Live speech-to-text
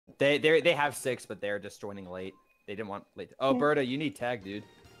They have 6, but they're just joining late. They didn't want late. Oh, Berta, you need tag, dude.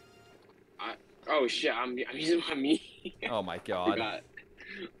 Oh shit, I'm using my me. Oh my I god. forgot.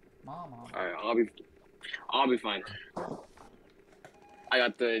 Mama. Alright, I'll be fine. I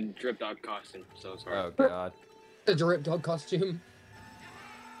got the drip dog costume, so sorry. Oh god. The drip dog costume.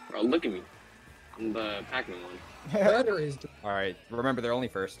 Bro, look at me. I'm the Pac-Man one. Better is. All right. Remember, they're only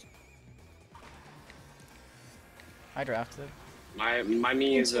first. I drafted. My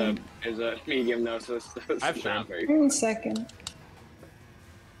me is a medium though, so it's I've not shown. very. I'm in second.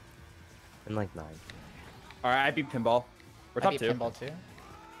 I'm like 9. All right, I beat pinball. We're I top beat 2. pinball too.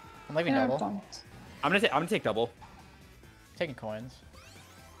 I'm leaving Yeah, double. bumped. I'm gonna take double. Taking coins.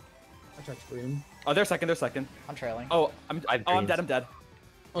 I tried scream. Oh, they're second. They're second. I'm trailing. Oh, I'm I've dead. dreams. I'm dead.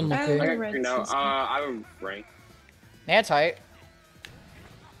 Unlucky. I I got read green now. system. I have a rank. Nance height.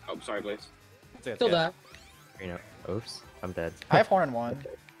 Oh, sorry, please. Still there. You know, oops, I'm dead. I have horn and 1.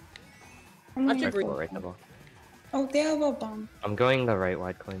 I'm I like, took Right four, right double. oh, they have a bomb. I'm going the right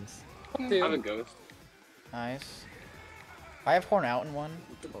wide coins. I have a ghost. Nice. I have horn out in 1.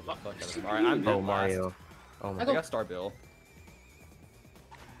 All right, I'm dead Oh, last. Mario. Oh my I god. got Star Bill.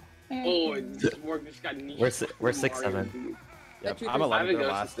 Oh, this work just got neat. We're 6, 7. Yep, two, I'm three, I have 11. a They're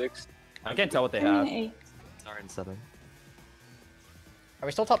ghost last. at 6. I can't tell what they I'm have. in 8. Star and 7. Are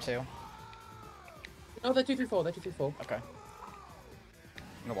we still top 2? No, they're 2, 3, 4. They're 2, 3, 4. Okay. I'm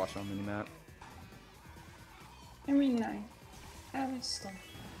gonna watch it on mini map. I'm in 9. I have a stone.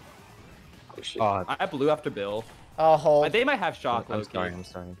 Oh shit. Oh, I blew after Bill. Oh, hold. They might have shock. I'm low-key. sorry, I'm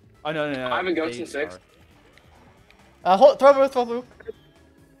sorry. Oh no. I have a ghost They in 6. are. Hold. Throw blue. Throw blue.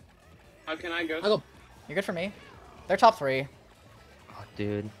 How can I ghost? I got. You're good for me. They're top 3. Oh,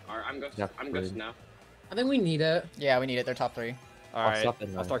 dude. Alright, I'm ghost. Yeah, I'm ghost good. now. I think we need it. Yeah, we need it. They're top 3. All I'll right, stop at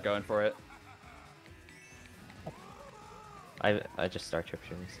I'll 9. start going for it. I just start trip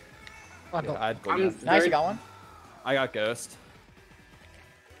shoes. I got. I'd go I'm next. Nice, Third. you got one. I got Ghost.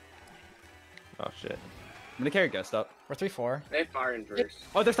 Oh shit. I'm gonna carry Ghost up. We're 3-4. They fire in first.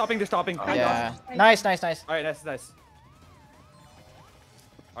 Oh, they're stopping. Oh, Yeah. I Nice. got- All right, nice.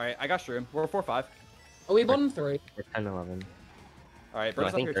 All right, I got Shroom. We're 4-5. Are we bottom 3? We're 10, 11. All right, No, I Bird's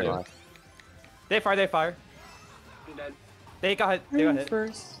up think here they're too. last. They fire. I'm dead. They got hit. I'm in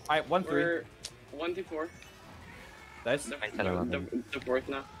first. All right, 1-3. We're 1 through 4. Nice. The, 10, 11. the fourth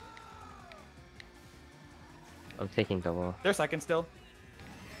now. I'm taking double. They're second still.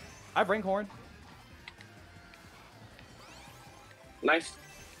 I have Ringhorn. Nice.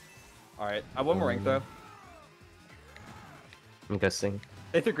 All right, I have one more ring throw. I'm ghosting.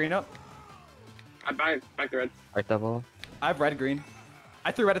 They threw green up. I back the red. Right double. I have red green.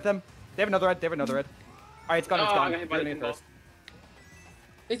 I threw red at them. They have another red. All right, it's gone. Oh, It's I gone. got hit by You're the gonna get pinball. first.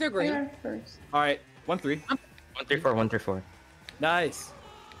 They throw I green. got first. All right, 1-3. 1 through 4, 1 through 4. Nice.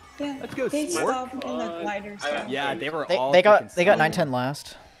 Yeah. Let's go, They Sport. stopped in the glider stuff. Yeah, they were They, all. they got freaking they got slow. 9-10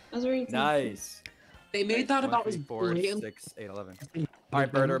 last. I was already thinking. Nice. They made that about 1, as 3, 4, brilliant. 6, 8, 11. All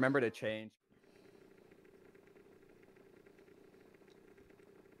right, Bird, remember to change.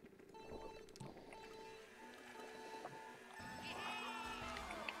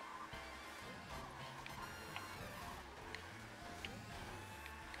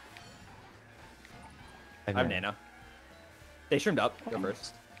 I have Nana. They shrimmed up. Go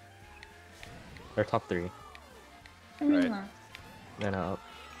first. They're top 3. I'm in Right. last. Nana up.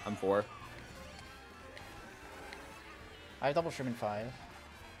 I'm 4. I have double shroom in 5.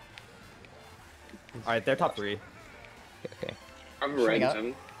 All right, they're top 3. Okay. I have a Should we red go?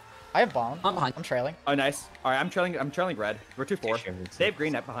 7. I have bomb. I'm behind. I'm trailing. Oh, nice. All right, I'm trailing red. We're 2-4. Sure, me too. They have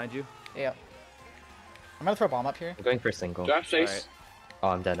green net behind you. Yeah. I'm gonna throw bomb up here. I'm going for single. Draft chase. Alright. Oh,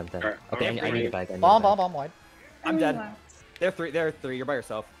 I'm dead. Alright, Okay, I'm I need free. a bag. I need a Bomb, bag. bomb, bomb wide. I'm in dead. last. They're 3. You're by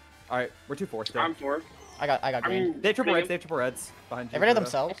yourself. All right, we're 2-4 still. I'm 4. I got green. I'm They have triple reds. medium. They have triple reds behind you. They ready Berto.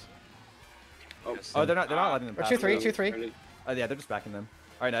 themselves. Oh, Oh, they're not letting them We're pass. 2-3, though. 2-3. Oh yeah, they're just backing them.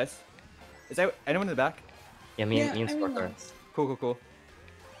 All right, nice. Is that anyone in the back? Yeah, me Yeah, and I'm in Sport are. last. Cool.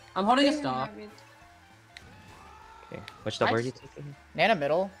 I'm holding a I don't star. have it. Okay. Which double are Nice. you taking? Nana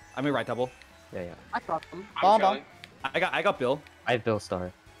middle. I'm in right double. Yeah. I got them. Bomb, trailing. I got Bill. I have Bill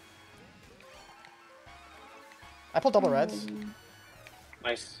Star. I pulled double reds.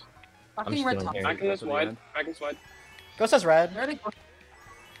 Nice. Fucking just red doing top. here. Back in this Close to the wide. end. Back in this wide. Ghost has red. There they go.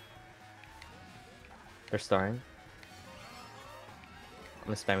 They're starring.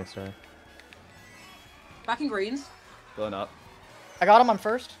 I'm spamming star. Back in greens. Blowing up. I got him on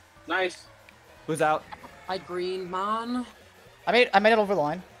first. Nice. Who's out? I green man. I made it over the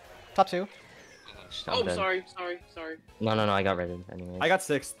line. Top 2. I'm Oh, dead. sorry. No, I got redded anyway. I got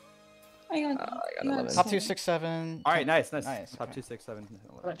 6. I got. got you got 11. Top 2, seven. 6, 7. All right, nice. Nice, Top okay. 2, 6, 7.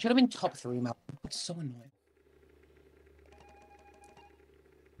 Should have been top 3, man. It's so annoying.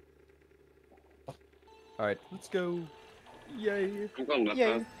 All right, let's go. Yay. I'm going left.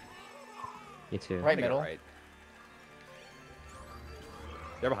 Yay. Path. Me too. Right I gotta go middle. right.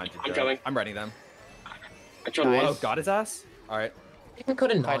 They're behind you. I'm Joe. coming. I'm reading them. I tried Nice. Oh, once. got his ass. All right. I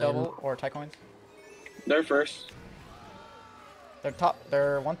couldn't Tie nine. double or tie coins. They're first. They're top.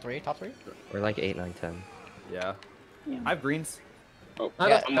 They're 1, 3. Top 3. We're like 8, 9, 10. Yeah. Yeah. I have greens. Oh, I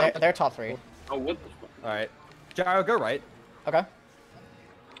Yeah, got- I'm they're, up. they're top 3. Oh, what the fuck? All right. Gyro, go right. Okay.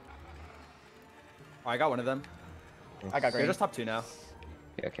 Oh, I got one of them. I got They're green. just top 2 now.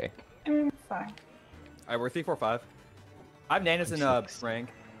 Okay, okay. I'm 5. All right, we're 3, 4, 5. I have Nanas in Six. rank.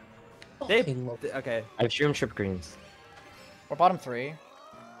 They. Fucking low. Okay. I have shroom trip greens. We're bottom 3.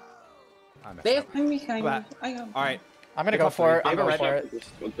 I'm They have I'm behind. But- you. I got. All right. I'm gonna They're go top for it. three. I'm They going have a for red it.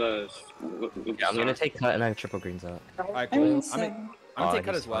 With the Yeah, I'm gonna take cut and I have triple greens out. All right, I'm cool. in I'm 7. gonna take Oh, cut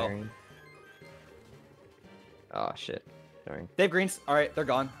he's as well. firing. Oh shit. Sorry. They have greens. All right, they're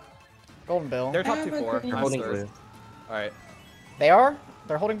gone. Golden bill. They're top I 2, have a 4. green. They're I'm holding third. blue. All right. They are?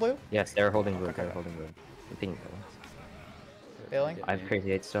 They're holding blue? Yes, they're holding blue. Okay. They're holding blue. I think Bailing? I have crazy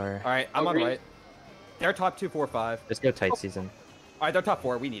 8-star. All right, I'm Oh, on green. right. They're top 2, 4, 5. Let's go tight season. All right, they're top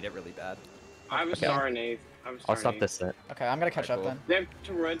 4. We need it really bad. I have a Okay. star in eighth. I have a star I'll stop in this set. Okay, I'm gonna catch Alright, up cool. then. They have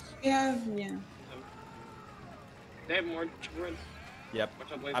two reds. Yeah. They have more two reds. Yep.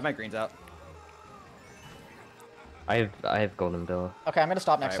 Watch out, I Blaze. have my greens out. I have golden bill. Okay, I'm gonna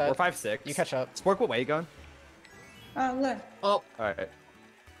stop All next right, we're set. 5, 6. You catch up. Spork, what way you going? Left. Oh, All right.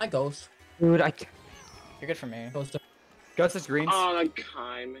 I ghost. Dude, You're good for me. Ghost. Ghost is greens. Oh, that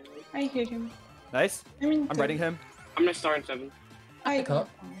guy, man. I hit him. Nice. I'm in. I'm reading him. I'm gonna star in 7. I Pick up.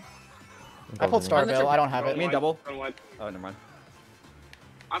 got. I pulled star I'm not bill. sure- I don't have Going it. Me and wide, double. going wide. Oh, never mind.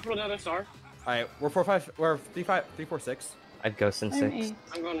 I pulled another star. All right, we're 4, 5. We're 3, 5, 3, 4, 6. I have ghost in I'm 6. 8.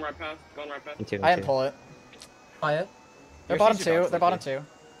 I'm going right path. Going right path. Me too. Me I didn't too. pull it. Fire. They're Your bottom CC 2. dogs, They're bottom lucky. 2.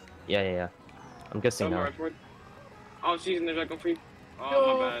 Yeah. I'm ghosting Going now. right forward. Oh, season. There's like a free.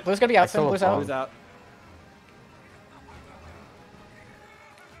 Oh, my bad. Blue's gonna be out I soon. saw a Blue's bomb. out. Who's out?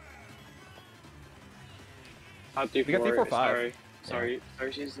 We got 3, 4, 5. Sorry,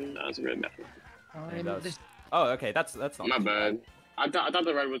 season. That was really bad. Yeah, that was- Oh, okay. That's not. My too bad. I thought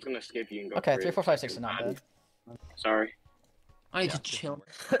the red was gonna skip you and go. Okay, for 3, it. 4, 5, 6 is not bad. Sorry. I need Yeah, to chill.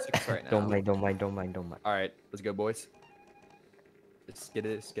 6 right now. Don't mind. All right, let's go, boys. Let's get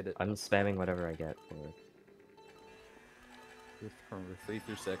it. Let's get it. I'm spamming whatever I get. From 3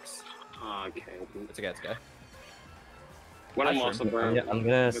 through 6. Oh, okay. It's okay. It's okay. When I'm That's also true. burned. I'm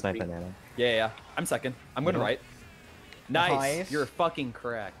gonna with snipe me. banana. Yeah. I'm second. I'm going to Middle. right. Nice. Nice. You're fucking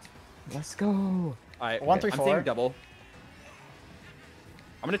correct. Let's go. All right. 1, 3, I'm 4. seeing double.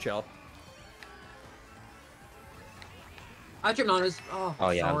 I'm gonna chill. I trip Nanas. Oh, Oh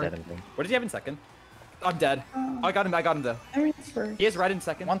yeah, sorry. I'm dead. I'm dead. What did you have in second? I'm dead. I got him though. I'm in first. He is red in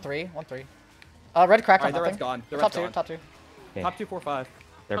second. 1, 3. 1, 3. Red cracked All on right, the red's nothing. gone. The Top red's 2. gone. Top 2. Okay. Top 2, 4, 5.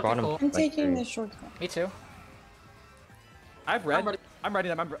 They're Okay, bottom. cool. I'm like, taking 3. the shortcut. Me too. I have red. I'm ready. I'm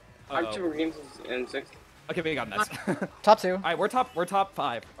ready. I'm. I have two greens in 6. Okay, we got nice. All Top 2. right, we're top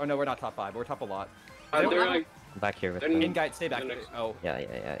 5. Oh no, we're not top 5. We're top a lot. They're like. I'm back here with They're them. in- In guide, stay back. The next- Oh,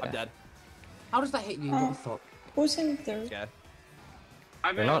 Yeah. I'm dead. How does that hit you? What the fuck? Who's in third? Okay.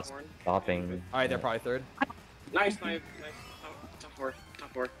 I've They're been not horn. stopping. All right, they're probably third. Nice. Top 4.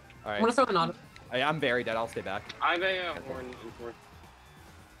 All I'm right. gonna throw the Nana. I'm very dead. I'll stay back. I have a horn in 4th.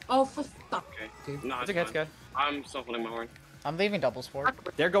 Oh, for fuck. Okay. Dude. No, It's okay. It's fine. okay. I'm still holding my horn. I'm leaving double sport.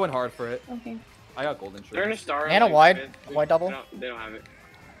 They're going hard for it. Okay. I got golden They're in a shrooms. star. And a like, wide- fifth. wide double. They don't have it.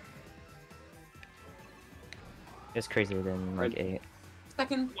 It's crazier than like 8.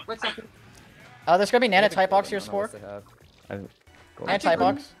 Second. Red second. There's gonna be Nana Maybe type box golden, here, I don't know sport. what they have. Nana type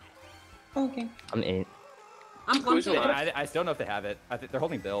box. Okay. I'm 8. I'm Who's punching. alive? I still don't know if they have it. I think they're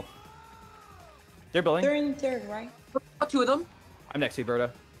holding Bill. They're billing. They're in third, right? Got 2 of them. I'm next to you,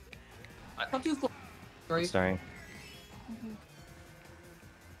 Berta. Got 2 4. 3. Sorry.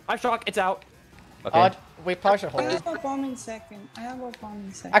 I'm shocked. It's out. Okay. We probably should I hold it. have a bomb in second.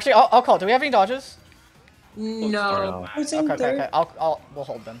 Actually, I'll call. Do we have any dodges? No. No. Who's in Okay, third? we'll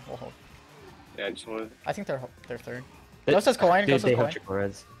hold them. We'll hold. Yeah, I just wanted. I think they're third. They- Ghost has coin. Dude, Ghost they has have coin. triple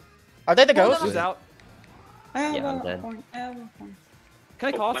reds. Are they the Hold ghosts? on. Who's out? I have Yeah, I'm a dead. point. I have a point.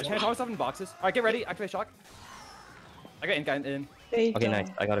 Can I call? nice Can I one. toss stuff in boxes? All right, get ready. Activate shock. I got in. They Okay, don't. nice.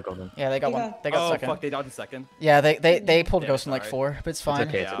 I got a golden. Yeah, they got They one. got- They got Oh second. fuck, they dodged a second. Yeah, they pulled Yeah, ghost in like sorry. 4, but it's fine.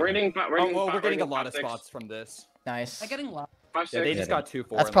 okay. Yeah. We're getting. Oh, well, we're getting a lot of spots from this. Nice. I'm getting lost. 5, 6. Yeah, they Yeah, just got 2,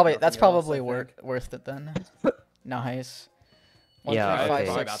 4. That's and probably nothing else, I think. worth it then. Nice. 1, Yeah, 3, It's 5, probably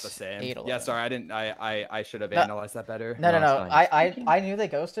 6, about the same. 8, Yeah, 11. sorry, I didn't. I should have No. analyzed that better. No, no, No, no. it's fine. I knew they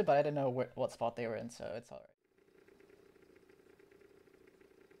ghosted, but I didn't know what spot they were in, so it's alright.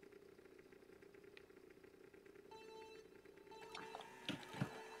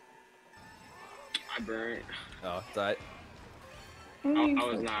 I burnt. Oh, it's alright. I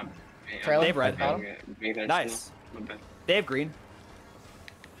was not. Trailer? They've red. Bottom. Nice. My bad. They have green.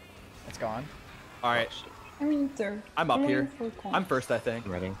 It's gone. All right, I'm in third. I'm up here. waiting for I'm first, I think.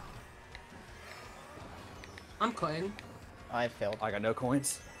 I'm ready. I'm cutting. I failed. I got no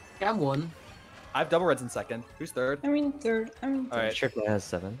coins. Yeah, I'm 1. I have double reds in second. Who's third? I'm in third. I'm in third. All right. Triple has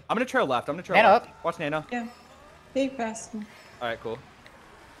 7. I'm gonna trail left. I'm gonna trail Nana left. up. Watch Nana. Yeah. They passed me. All right, cool.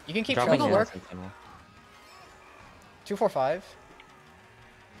 You can keep Dropping trailing Nana. work. Nana's in tunnel. 2, 4, 5.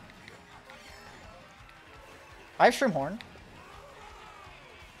 I have Shroom Horn.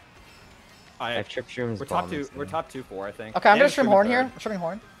 I have trip shrooms. We're top two. We're top 2-4, I think. Okay, I'm They gonna have Shroom in Horn third. here. Shrooming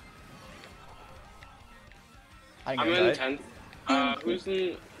Horn. I I'm didn't get it. in Right.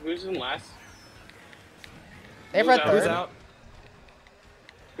 10th. Who's in last? They have Who's red out? Who's third. out?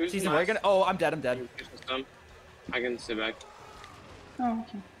 Who's Season last? Reagan. Oh, I'm dead. I'm dead. I can sit back. Oh,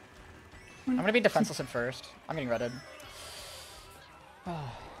 okay. I'm gonna be defenseless at first. I'm getting redded.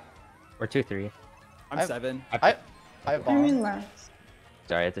 We're 2-3. I'm I've- 7. I have I'm in bomb. last.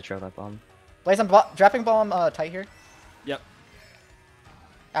 Sorry, I had to trail that bomb. Blaze, I'm dropping bomb tight here. Yep.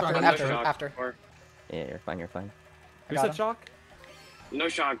 After, Sorry, No after, shock, after. or- Yeah, you're fine. You're fine. Who got said him. shock? No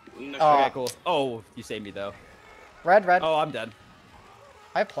shock. No Oh. shock. Okay, cool. Oh, you saved me though. Red, red. Oh, I'm dead.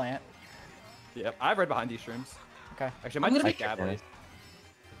 I have plant. Yep. I have red behind these shrooms. Okay. Actually, I I'm might gonna take be- Gabby.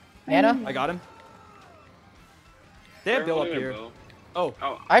 Nana? I got him. They have Bill up here. Oh,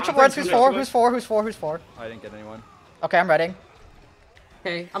 Oh, I have triple reds. Who's four? Who's four? Who's four? Who's four? I didn't get anyone. Okay, I'm reading.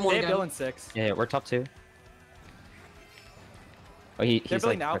 Okay, I'm They 1 have Bill again. in 6. Yeah, we're top 2. Oh, They're he's building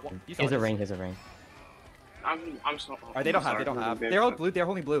like. now. prepping. You He has saw a this. ring. He has a ring. I'm so. Alright, they don't have. They don't have. They're all blue. They're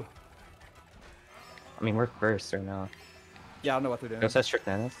holding blue. I mean, we're first right now. Yeah, I don't know what they're doing. Ghost has trick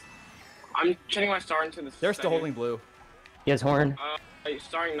Nanas. I'm changing my star into the. They're still holding blue. He has horn. Are you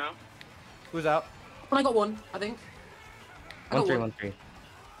starting now? Who's out? I got 1, I think. I got 1-3, 1. 1-3.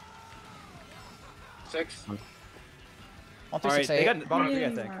 6. 1, 3, Alright, 6, they 8. got bottom I'm 3, I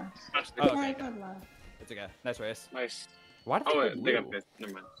in think. last. That's Oh, good. I okay. got last. It's okay. Nice race. Nice. Why did Oh they wait, go they got blue? fifth.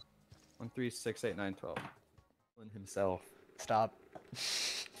 Never mind. 1, 3, 6, 8, 9, 12. Win himself. Stop.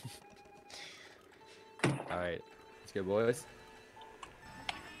 Alright. Let's go, boys.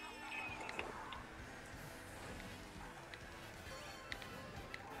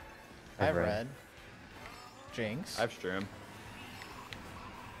 I have red. Jinx. I have Strum.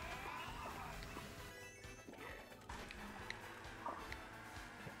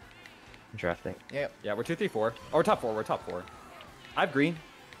 Drafting. Yep. Yeah, we're 2, 3, 4. Oh, we're top 4. We're top 4. I have green.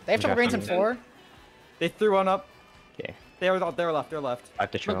 They have triple greens in Drafting. 4. They threw one up. Okay. They're left. They're left. I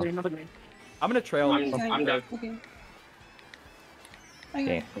have to trail. Another green. I'm gonna trail. I'm dead. Okay. I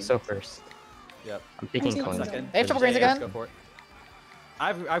Okay, got I'm so first. Yep. I'm taking taking coins. second. They have triple greens Let's again. go for it. I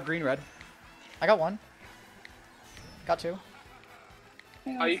have green, red. I got 1. Got 2.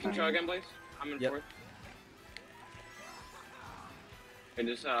 Oh, you can try again, please. I'm in Yep. fourth. And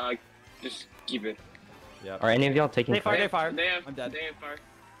just keep it. Yep. Are any of y'all taking They fire. coins? They fire. They have. I'm dead. They have fire.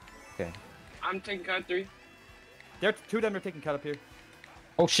 Okay. I'm taking cut 3. They're 2 of them are taking cut up here.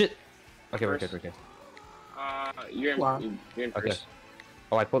 Oh shit. Okay, we're First. good. We're good. You're in. Wow. You're in Okay. first.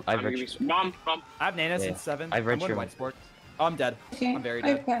 Oh, I pulled. I've I'm gonna reached. give you bomb. I have Nanas Yeah. in 7. I've read I'm going your- white sport. Oh, I'm dead. Okay, I'm very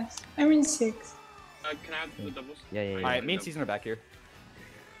I dead. passed. I'm in 6. Can I have the doubles? Yeah. Alright, me and Season are back here.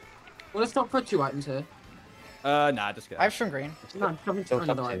 Well, let's stop for 2 items here. Nah, just go. I have Shroom green. No, I'm coming Still to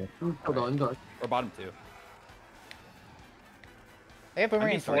top another 2. item. I'm still going, go. Or bottom 2. They have boomerang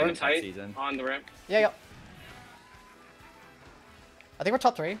I in need 4. to- Lemon tight Season. on the ramp. Yeah. I think we're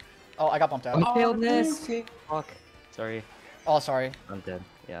top 3. Oh, I got bumped out. Oh, Failed I'm this. in 6. Fuck. Sorry. Oh, sorry. I'm dead.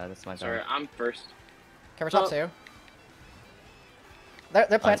 Yeah, that's my Sorry, bad. I'm first. Okay, we're top 2.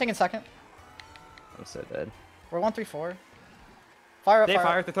 They're planting in second. I'm so dead. We're 1, 3, 4. Fire up, They fire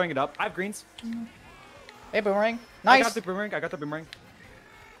fire. up. They're throwing it up. I have greens. Hey, boomerang. I Nice. got the boomerang. I'm Yeah. going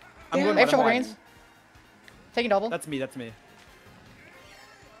They have bottom triple right. greens. Taking double. That's me.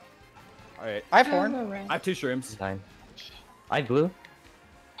 Alright. I have I horn. have a red. I have 2 shrooms. 9. I have blue.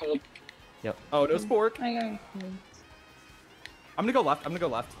 Hold. Oh, no spork. I got it. I'm gonna go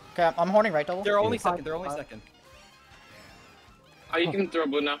left. Okay, I'm horning right double. They're only Yeah. second. They're only second. Oh, you can throw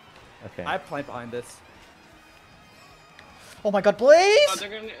blue now. Okay. I have plant behind this. Oh my god, Blaze! Oh, they're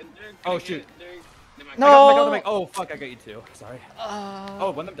gonna Oh, get- shoot. they might- No. I got the mic. Oh fuck! I got you too. Sorry. Uh, Oh,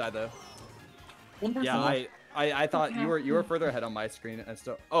 one of them died though. Yeah, I thought you were further ahead on my screen and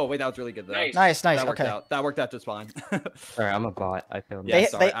still. Oh wait, that was really good though. Nice. Nice, nice. That worked Okay. out. That worked out just fine. Sorry, I'm a bot. I failed. Yeah, They-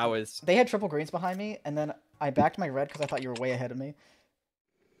 sorry. they- I was. They had triple greens behind me, and then I backed my red because I thought you were way ahead of me.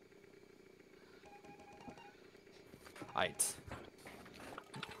 Aight.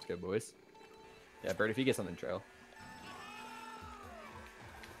 Let's go, boys. Yeah, Bird, if you get something, trail.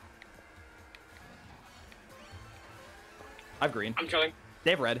 I have green. I'm trailing.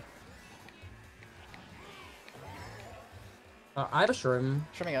 They have red. I have a shroom.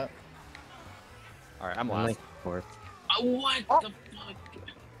 Trimming up. All right, I'm I'm last. like fourth. What Oh. the fuck?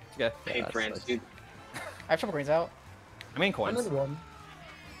 It's okay. Hey, Yeah, France, that's- dude. I have triple greens out. I mean I'm coins. in one.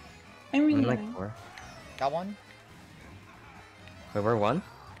 I'm in I'm like 9. 4. Got one. Wait, we're 1?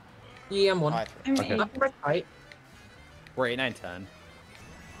 Yeah, I'm one. Oh, I I'm Okay. 8. I'm right, right. We're 8, 9, 10.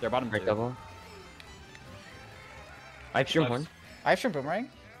 They're bottom Right 2. double. I have shroom Left. horn. I have shroom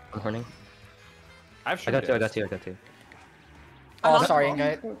boomerang. I'm horning. I have I got 2, I got Shroom 2, I got 2. Oh, I'm sorry, not-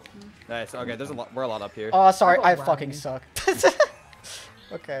 Ingate. Nice. Okay, there's a lot. We're a lot up here. Oh, sorry, got I one. fucking suck.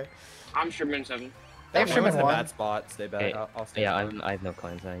 Okay. I'm Sherman 7. They have Everyone's shroom in in a one. bad spot. Stay back. Okay. I'll stay. Yeah, back. I have no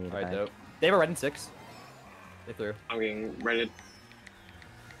coins. I need All to right, buy. dope. They have a red and 6. They threw. I'm getting redded.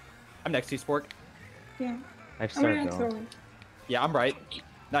 I'm next to you, Spork. Yeah. I have I'm started gonna though. throw it. Yeah, I'm right.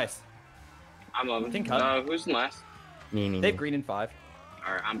 Nice. I'm 11. Think cut. Who's in last? Me. They have green in 5.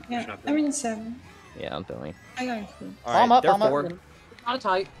 Alright, I'm pushing Yeah, up. I'm in 7. Yeah, I'm billing. I got 3. All right, I'm up, they're I'm up. 4. Out of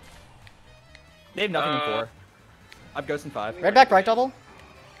tight. They have nothing in Uh, 4. I've ghost in 5. Red back, right double.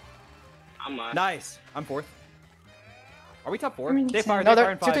 I'm last. Nice. I'm 4th. Are we top 4? I mean, They fire. No, They they're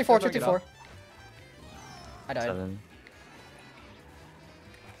fire in 2 5. 3 4 They're 2 3 throwing it 4. I died. 7.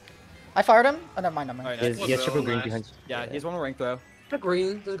 I fired him. Oh, never mind, never All mind. right, nice. He has triple green Nice. behind. Yeah, he's one more rank throw. There's a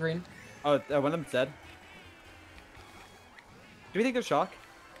green. There's a green. Oh, one of them's dead. Do we think there's shock?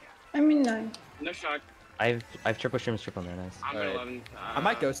 I'm in 9. No shock. I have triple shrooms, triple there. Nice. I'm Alright. at 11. I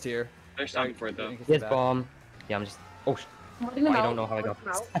might ghost here. They're stopping for it though. He has bomb. Yeah, I'm just. Oh, I'm letting them I out. don't know how I got I'm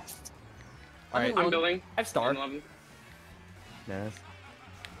letting them out. Alright, I'm One. building. I have star. I'm 11. nice.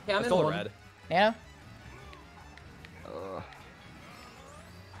 Yeah, I'm I'm in still one. red. Nano.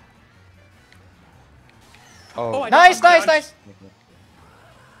 Oh, I Nice, know, I'm nice, done. nice.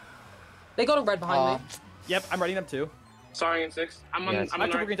 They got a red behind Aw. me. Yep, I'm running them too. Sorry, in 6. I'm on. Yeah, it's- I'm I on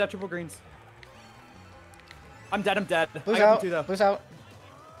have triple right. greens. I have triple greens. I'm dead. I'm dead. Blue's I got out. them too though. Blue's out.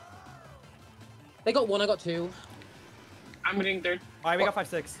 They got 1. I got 2. I'm getting 3rd. All right, we got 5,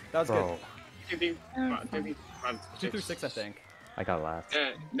 6. That was bro. 50, Oh, 50, 5, good. 2 through 6, I think. I got last.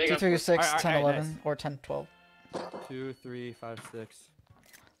 Yeah, they 2 got 3 6 Alright, 10 alright, 11 or 10 12. 2, 3, 5, 6,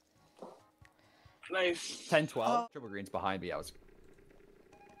 nice. 10, 12. Triple greens behind me. I was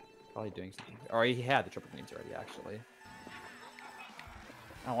probably doing something. Or he had the triple greens already, actually.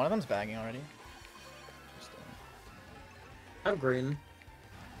 Oh, one of them's bagging already. Interesting. I have green.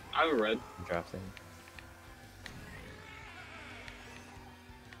 I have a red. I'm drafting.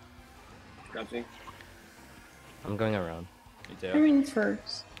 Gotcha. I'm going around. Me too. I'm in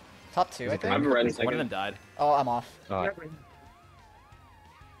 1st. Top 2, I Is it I have think. a red in One of them second. died. Oh, I'm off. Oh, Yeah, green.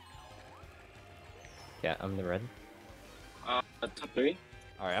 yeah, I'm the red. Top 3.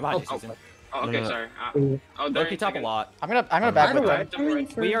 All right, I'm behind you, Oh, Susan. Oh, okay, No, no. sorry. Oh, they're Loki in top a second. lot. I'm gonna I'm bag I'm with them. red. I'm in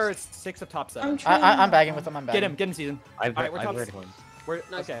 1st. We are 6 of top 7. I'm trying. I'm bagging with them. I'm bagging. Get him Season. I've Alright, we're I've top red s- ones. We're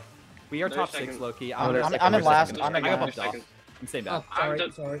Nice. okay. We are They're top second. 6, Loki. Oh, they're I'm second, in we're last. second. I'm in I got last. bumped off. I'm staying Oh, back. sorry,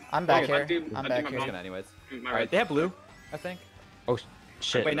 I'm sorry. I'm back Okay, here. I do- I'm I back do here. my Good anyways. My All right, red. they have blue, I think. Oh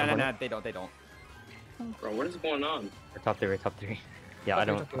shit. Wait, no, I'm no, horning. no, they don't. They don't. Bro, what is going on? We're top 3. We're top 3. Yeah, I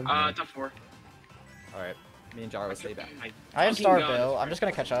Top three, don't. top three. Top 4. All right, me and Jar will stay back. I have Fucking Star God. Bill. I'm just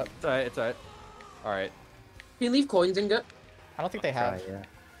gonna catch up. It's alright. It's alright. All right. Can you leave coins, Ingot? I don't think they have. Yeah.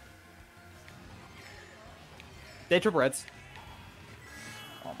 They have triple reds.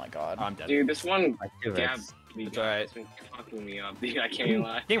 Oh my god. Oh, I'm dead. Dude, this one I have 2 gab reds. me It's alright. has been fucking me up. Dude, I can't even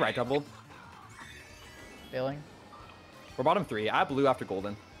lie. Getting right double. Failing. We're bottom 3. I have blue after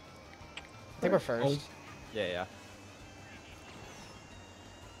golden. I think we're first. Yeah, yeah.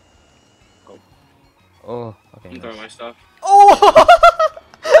 Oh, okay. I'm throwing Nice. my stuff. Oh!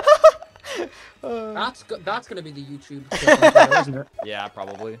 That's gonna be the YouTube clip, isn't it? Yeah,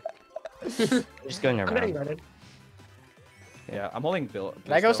 probably. Just going I'm getting around. ready. Yeah, I'm holding Bill.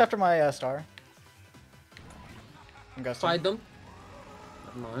 Did I ghost after my star? I'm ghosting. Fired them.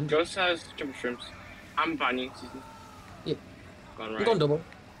 Never mind. Ghost has triple shrimps. I'm buying season. Yeah. Going I'm right. going double.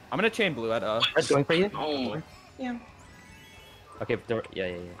 I'm gonna chain blue at Red's going for you. Oh my. Yeah. Okay,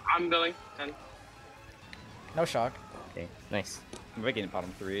 yeah. I'm billing. 10. No shock. Okay, nice. I'm making it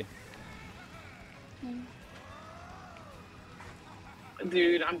bottom 3.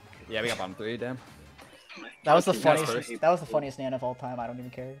 Dude, I'm. Yeah, we got bottom 3. Damn. That was the That's funniest. first. That was the funniest Nan of all time. I don't even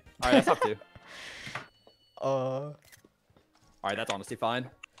care. All right, that's top two. Uh. All right, that's honestly fine.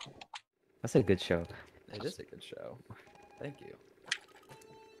 That's a good show. It is a good show. Thank you.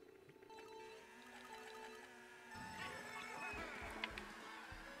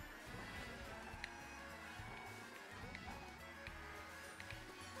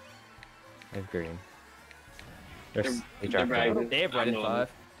 I have green. They They're dropped right. it. They have red I'm in the one.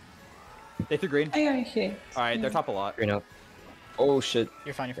 5. They threw green. I got hit. All right, they're top a lot. Green up. Oh shit.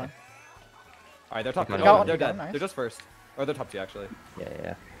 You're fine. You're fine. All right, they're top. You No, got one, they're you got dead. one, nice. They're just first. Or they're top 2 actually. Yeah,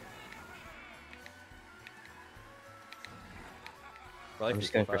 yeah. We're like I'm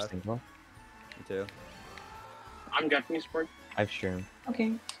just 3, going 4, first 5. thing. Me too. I'm Japanese sport. I have shroom.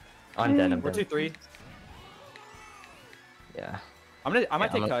 Okay. I'm dead. I'm We're dead. 2-3. Yeah. I might Yeah,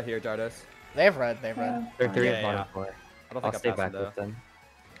 take I'm a- cut here, Dardos. They have red. They have red. Yeah. They're 3 Yeah, and bottom yeah. 4. I don't I'll think stay I'll pass back them, with them.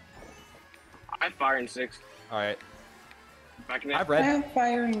 I have fire in 6. All right. Back in I have it. I red. have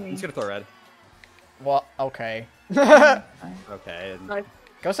fire in I'm me. just gonna throw red. Well, okay. Fine. Okay. And Nice.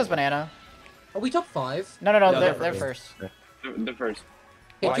 Ghost has banana. Are we top 5? No, no, no. No, they're they're first. The first.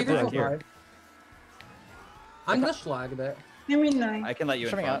 Okay, Why two is it groups here? of 5. I'm gonna slag a bit. I'm in 9. I can let you in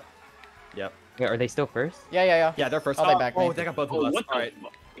Swimming front. out. Yep. Wait, are they still first? Yeah, yeah, yeah. Yeah, they're first. Oh, they backed me. Oh, they got both of Oh, us. what All right. the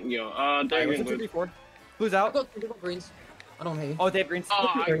fuck? Yo, All they're right, what's going it, 2, to 3, 4? Who's I've out? got greens. I don't hate. Oh, they have greens.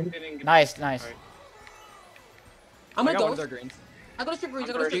 Oh, I Green. didn't get Nice, nice. Alright. I'm I gonna got one of go. their greens. I got a strip greens.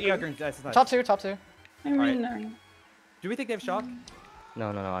 I I'm got a first. strip You got greens. greens. Nice, nice. Top 2, top 2. I'm Alright. in 9. Do we think they have shock?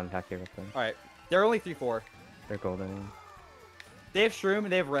 No, no, no. I'm back here with them. All right. They're only 3-4. They're golden. They have shroom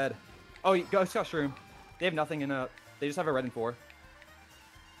and they have red. Oh, Ghost got shroom. They have nothing in a. They just have a red and 4.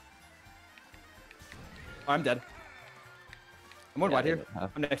 Oh, I'm dead. I'm going Yeah, wide they here. don't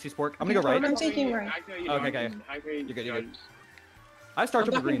have- I'm next to Spork. I'm gonna go right. I'm taking right. Okay, okay. You're good, you're good. I I'm start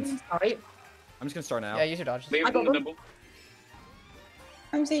triple backing greens. Alright. I'm just gonna start now. Yeah, use your dodges. They I have got the them. double.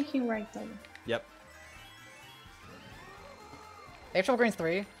 I'm taking right though. Yep. They have triple greens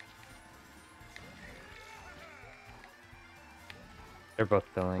 3. They're both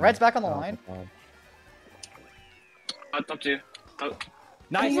going. Red's back on the Oh, line. my God. Top 2. Top.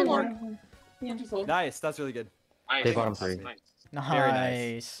 Nice. I'm in Spork. 9. Yeah. 24. Nice. That's really good. Nice. They bottom 3. Nice. Very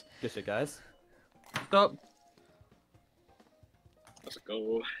Nice. Good shit, guys. Stop. Let's go.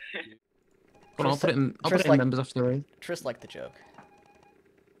 Hold on, I'll put it in. I'll put Tris it in like- members after the raid. Tris liked the joke.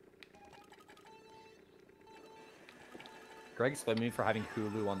 Greg's blaming me for having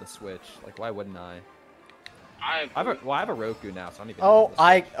Hulu on the Switch. Like, why wouldn't I? I I have a Roku now, so I don't even. Oh, use the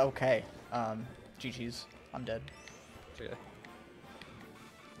I Switch. okay. GG's. I'm dead. It's okay.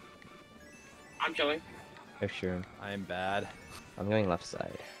 I'm chilling. I have shroom. I am bad. I'm going left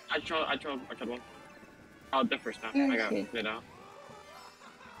side. I tried one. Oh, the first time. I got it out.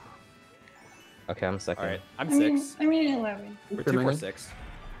 Okay, I'm second. All right. I'm I'm in, 6. I'm in 11. We're Okay, 2, 4, Megan. 6.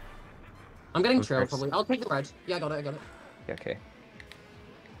 I'm getting I'm trail first. probably. I'll take the red. Yeah, I got it. I got it. Okay.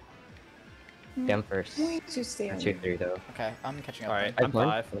 Okay, I'm first. I'm going to stay on 2-3 though. Okay, I'm catching up. All right. I I'm won.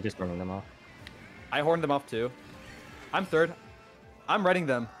 5. I'm just running them off. I horned them off too. I'm 3rd. I'm reading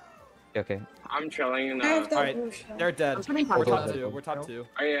them. Okay. I'm trailing in I have that Alright, blue shell. They're dead. I'm turning We're purple. top 2. We're top 2.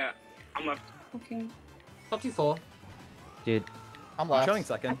 Oh yeah. I'm left. Okay. Top 2-4. Dude, I'm I'm left. trailing I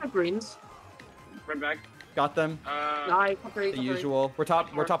 2nd. have greens. Right back. Got them. Nice. Top 3. The usual. We're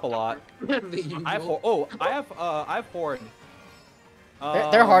top a lot. The usual. I have I have horn.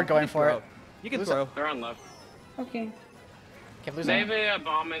 They're hard you going can for throw. it. You can Lose throw. They're on left. Okay. Keep losing. They have a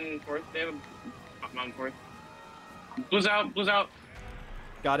bomb in 4th. They have a bomb in 4th. Blue's out. Blue's out.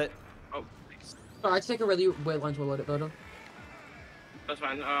 Got it. Oh, Alright, I'd take a really weird line to avoid it, though. that's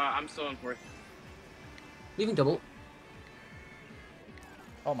fine. I'm still in 4th. Leaving double.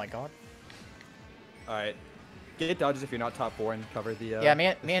 Oh my god. All right. Get dodges if you're not top 4 and cover the. Yeah,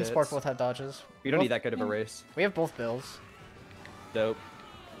 me the and Spork sits. both have dodges. We don't both- need that good of a race. We have both bills. Dope.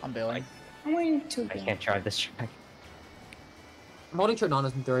 I'm billing. I'm going to I go. can't drive this track. I'm holding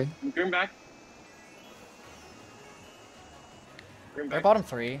Trinanas in 3. Green back. Green They're back. bottom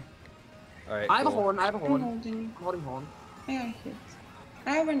 3. All right. I have a cool. horn. I have a I'm horn. holding. I'm holding horn. I got hit.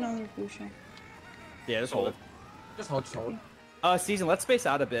 I have another blue shell. Yeah, just hold. Just hold, just hold. Season. Let's space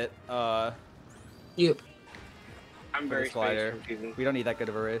out a bit. You. I'm For very the slider. spaced from season. We don't need that good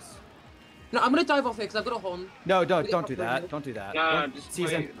of a race. No, I'm gonna dive off here because I've got a horn. No, We don't got do three that. minutes. Don't do that. No, Don't- just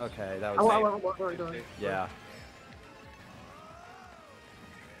season. play. Okay, that Oh, was. what are you doing? Yeah.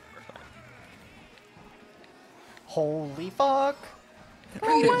 Holy fuck.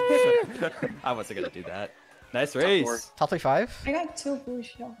 I wasn't gonna do that. Nice race. four. Top 5? I got 2 blue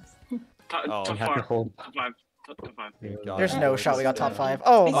shells. Top, Oh, top You have to four. hold. Top 5. top 5. God, There's that no was shot we got just, top 5.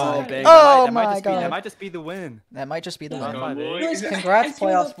 Oh It's my. Oh, not- big. Oh that might my just be, that god. might just be the win. That might just be the Yeah. win. Oh, Five, boy. eight. Congrats, threw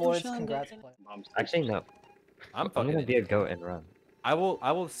playoffs, the boys. push on Congrats. it. Actually, no. I'm I'm fucking. gonna be a goat and run. I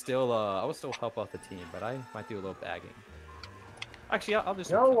will still help out the team, but I might do a little bagging. Actually, I'll just.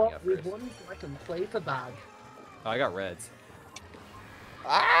 You know start what? up We first. won so I can play for bag. Oh, I got reds.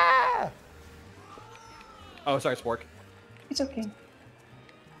 Ah! Oh, sorry, Spork. It's okay.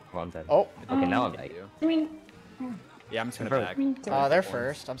 Well, I'm dead. Oh, Okay, now I'm Yeah, dead. you. I mean, Yeah, I'm just gonna Bro. bag. they're Points.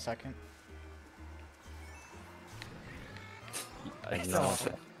 first. I'm second. I Nice. know.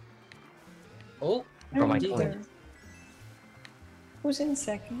 Oh, Bro, my I'm coin. third. Who's in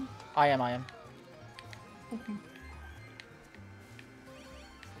second? I am. Okay.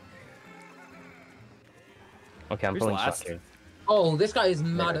 Okay, I'm Who's pulling last? shot here. oh, this guy is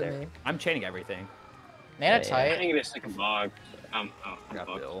mad There, at me. I'm chaining everything. Nana Yeah, yeah. I tight. think it's like a bug. I I'm got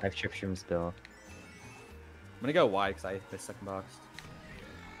fucked. Bill. I have trip shrooms still. I'm gonna go wide because I missed second box.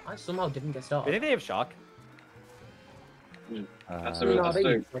 I somehow didn't get Do you started. think they have shock? That's Uh, a- No, they a-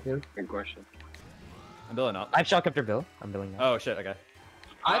 usually do. Good question. I'm building up. I have shock after Bill. I'm billing now. Oh shit. Okay.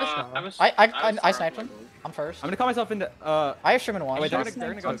 I have a Uh, star. have a s- I have a star sniped on him. my goal. I'm first. I'm gonna call myself into. I have Sherman one. Wait, they're Shock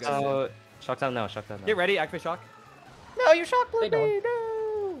gonna go. sniped. Go. So, shocked out now. Shocked out now. Get ready. Activate shock. No, you shocked They me.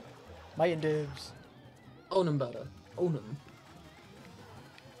 No. My indivs. Own him better. Own him.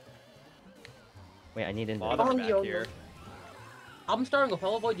 Wait, I need in. Bother Come on, back yo. here. I'm starting up.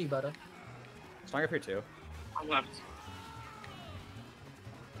 I'll avoid you better. Strong up here too. I'm left.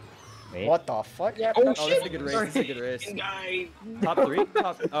 Wait. What the fuck? Yeah. Oh, this is a good race. This is a good race. Guy. Top 3.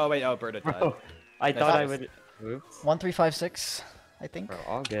 Top. Oh wait. Oh, Berta tied. Bro, I That's thought I nice. would. Oops. 1, 3, 5, 6. I think. Bro,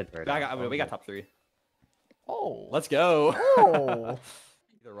 all good, bro. We got top 3. Oh. Let's go. Oh.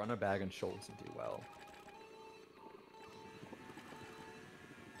 Either run a bag and Schultz and do well.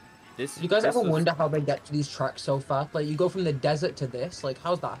 This. You guys this ever is- wonder how they get to these tracks so fast? Like, you go from the desert to this. Like,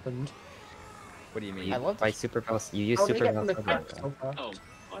 how's that happened? What do you mean? I love By this. super pulse, you use How did they super get from the pulse. tracks so fast? Oh.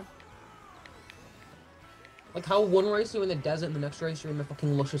 What? Like, how one race you're in the desert and the next race you're in the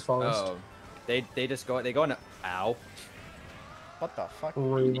fucking luscious forest? Oh, they just go. They go into. Ow. What the fuck?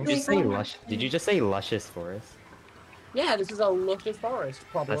 Did you just say Wait, lush? Did you just say luscious forest? Yeah, this is a luscious forest That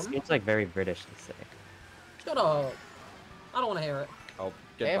problem. seems like very British to say. Shut up. I don't want to hear it. Oh,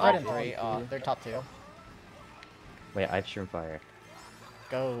 They have goodbye. red and 3. They're top 2. Wait, I have shroom fire.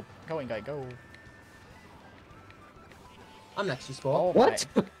 Go. Going guy, go. I'm next to you, Sport. Oh What?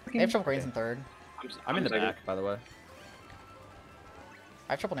 my. They have triple greens in 3rd. I'm in the second. back, by the way.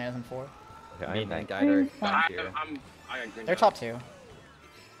 I have triple nanas in 4. Okay, Me I'm and back. Guide are I back here. I got green. They're top 2.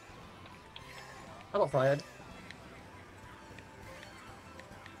 I got fired.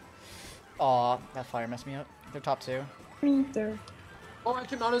 Aw, that fire messed me up. They're top 2. Me third. Oh, I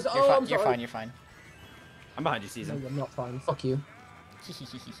can honest. You're, Oh, I'm you're sorry. fine, you're fine. I'm behind you, No, season. you're not fine. Fuck you.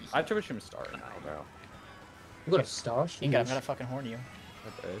 I have triple shroom star now, bro. You got a star. Inga, I'm Sheesh. gonna fucking horn you.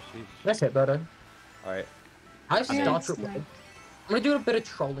 That's it, brother. All right. I have Yeah, star it's triple. nice. I'm gonna do a bit of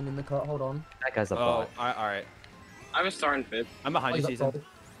trolling in the cut. Hold on. That guy's a Oh, bot. all right. I have a star in 5th. I'm Oh, behind you, got season. trolled.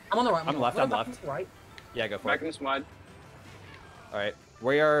 I'm on the right. I'm left, I'm back left. to the Right. Yeah, go for Back it. in the squad. All right.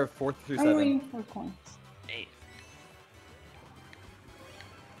 We are 4th through I'm 7. waiting for coins.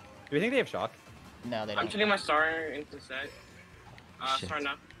 Do we think they have shock? No, they I'm don't. turning my star into set. Shit. Star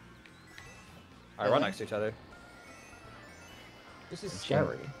now. All right, run next to each other. This is Chill.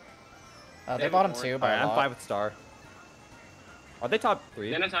 scary. They bottom 2 All by right, a I'm lot. 5 with star. Are they top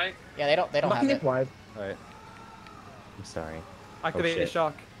 3? Then it's tight. Yeah, they don't I'm have backing it. it wide. All right. I'm sorry. Activate the shit.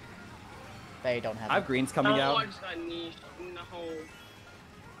 shock. They don't have I have it. greens coming Oh, out. I just got niched. No.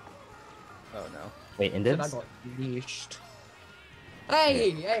 Oh no. Wait, in Said I this? got leashed.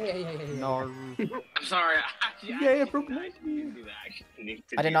 Hey. No. I'm sorry. Actually, Yeah, I broke didn't do that. I actually need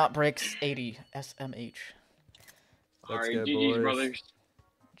to I did do not break 80 SMH. Let's Sorry, go, GG's, boys. brothers.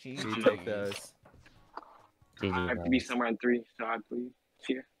 We GG. take those. GG, I have to be guys. somewhere in 3, so I believe.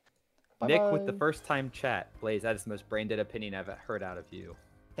 Here. Nick with the Bye-bye. first time chat. Blaze, that is the most brain dead opinion I've heard out of you.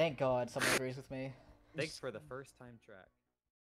 Thank God someone agrees with me. Thanks for the first time track.